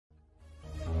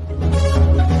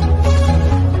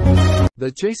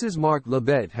The Chase's Mark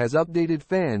Labbett has updated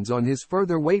fans on his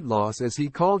further weight loss as he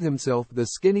called himself the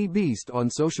skinny beast on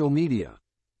social media.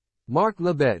 Mark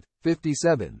Labbett,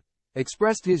 57,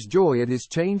 expressed his joy at his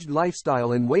changed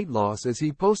lifestyle and weight loss as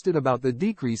he posted about the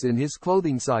decrease in his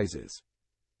clothing sizes.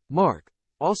 Mark,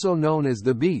 also known as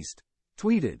the Beast,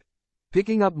 tweeted,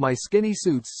 "Picking up my skinny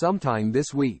suits sometime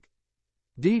this week.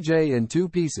 DJ in 2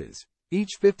 pieces,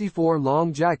 each 54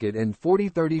 long jacket and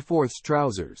 40/34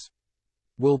 trousers.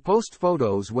 Will post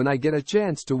photos when I get a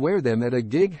chance to wear them at a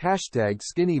gig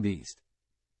 #SkinnyBeast."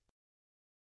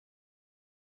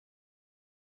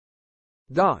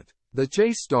 The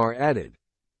Chase star added,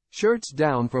 "Shirts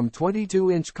down from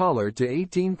 22-inch collar to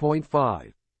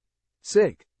 18.5.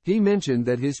 Sick." He mentioned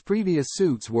that his previous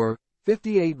suits were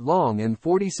 58 long and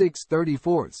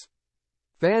 46/34.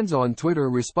 Fans on Twitter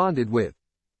responded with,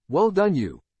 "Well done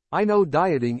you. I know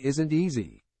dieting isn't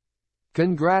easy.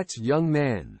 Congrats young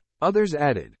man." Others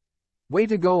added, "Way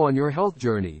to go on your health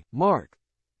journey, Mark."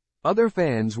 Other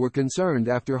fans were concerned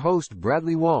after host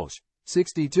Bradley Walsh,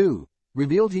 62,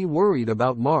 revealed he worried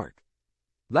about Mark.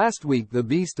 Last week the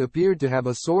Beast appeared to have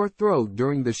a sore throat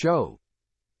during the show.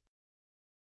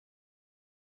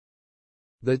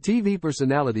 The TV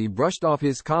personality brushed off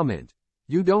his comment,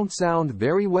 "You don't sound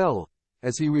very well,"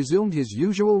 as he resumed his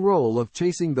usual role of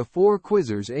chasing the 4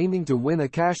 quizzers aiming to win a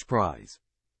cash prize.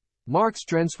 Mark's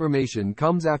transformation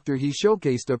comes after he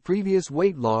showcased a previous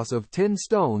weight loss of 10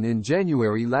 stone in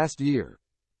January last year.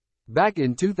 Back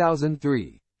in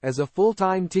 2003, as a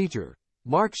full-time teacher,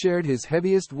 Mark shared his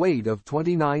heaviest weight of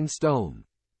 29 stone.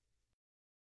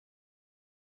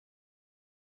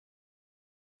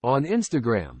 On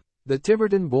Instagram, the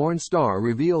Tiverton-born star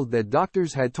revealed that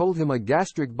doctors had told him a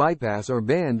gastric bypass or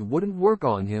band wouldn't work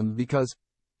on him because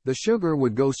the sugar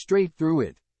would go straight through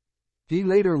it. He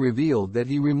later revealed that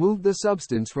he removed the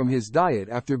substance from his diet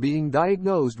after being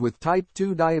diagnosed with type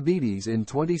 2 diabetes in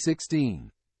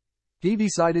 2016. He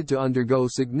decided to undergo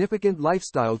significant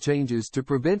lifestyle changes to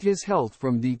prevent his health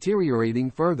from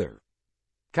deteriorating further.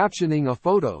 Captioning a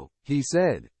photo, he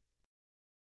said,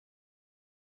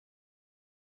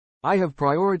 "I have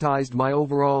prioritized my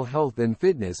overall health and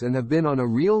fitness and have been on a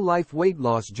real-life weight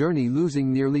loss journey,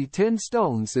 losing nearly 10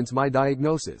 stone since my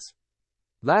diagnosis.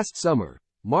 Last summer,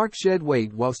 Mark shed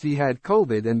weight whilst he had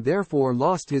COVID and therefore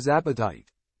lost his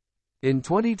appetite. In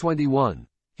 2021,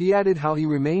 he added how he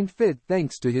remained fit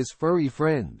thanks to his furry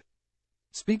friend."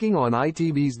 Speaking on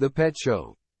ITV's The Pet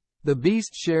Show, the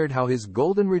Beast shared how his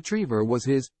golden retriever was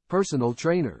his personal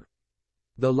trainer.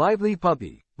 The lively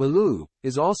puppy, Baloo,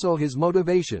 is also his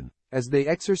motivation, as they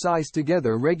exercise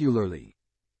together regularly.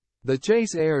 The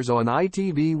Chase airs on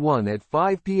ITV1 at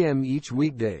 5 p.m. each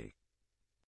weekday.